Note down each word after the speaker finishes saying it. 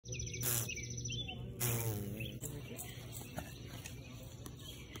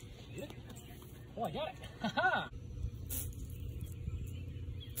Oh, I got it. Ha-ha!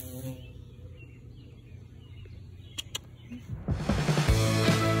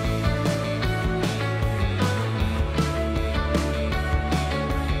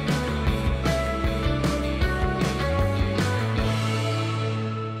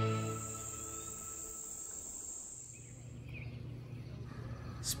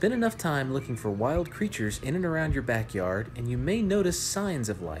 Spend enough time looking for wild creatures in and around your backyard, and you may notice signs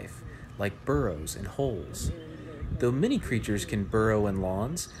of life, like burrows and holes. Though many creatures can burrow in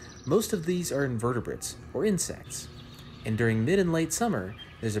lawns, most of these are invertebrates, or insects. And during mid and late summer,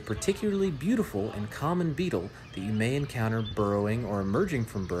 there's a particularly beautiful and common beetle that you may encounter burrowing or emerging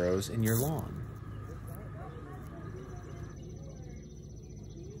from burrows in your lawn.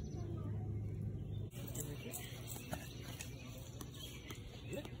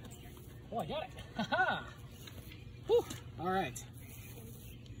 Oh, I got it. Ha-ha! Whew! All right.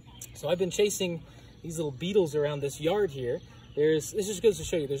 So I've been chasing these little beetles around this yard here. This just goes to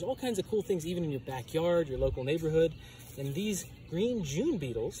show you, there's all kinds of cool things even in your backyard, your local neighborhood. And these green June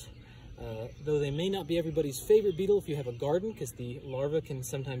beetles, though they may not be everybody's favorite beetle if you have a garden, because the larvae can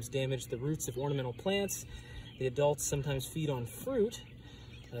sometimes damage the roots of ornamental plants. The adults sometimes feed on fruit.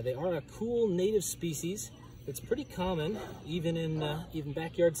 They are a cool native species. It's pretty common even in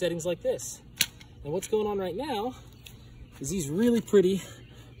backyard settings like this. And what's going on right now is these really pretty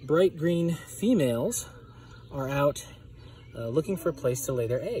bright green females are out looking for a place to lay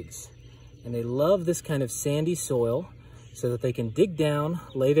their eggs. And they love this kind of sandy soil so that they can dig down,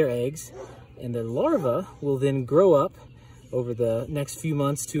 lay their eggs, and the larvae will then grow up over the next few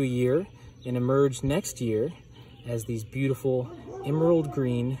months to a year and emerge next year as these beautiful emerald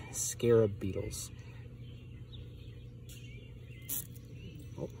green scarab beetles.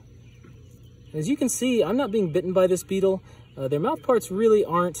 As you can see, I'm not being bitten by this beetle. Their mouth parts really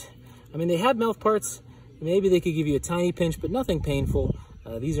aren't, I mean, they have mouth parts. Maybe they could give you a tiny pinch, but nothing painful.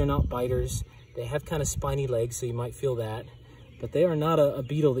 These are not biters. They have kind of spiny legs, so you might feel that. But they are not a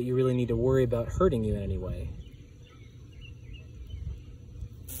beetle that you really need to worry about hurting you in any way.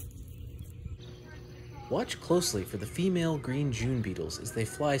 Watch closely for the female green June beetles as they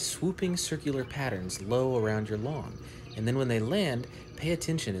fly swooping circular patterns low around your lawn. And then when they land, pay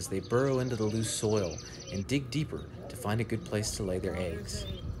attention as they burrow into the loose soil and dig deeper to find a good place to lay their eggs.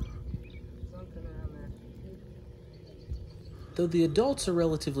 Though the adults are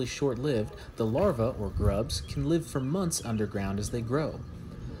relatively short-lived, the larvae, or grubs, can live for months underground as they grow.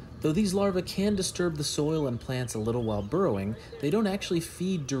 Though these larvae can disturb the soil and plants a little while burrowing, they don't actually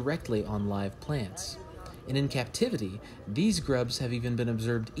feed directly on live plants. And in captivity, these grubs have even been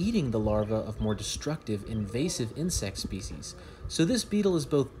observed eating the larvae of more destructive, invasive insect species. So this beetle is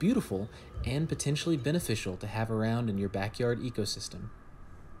both beautiful and potentially beneficial to have around in your backyard ecosystem.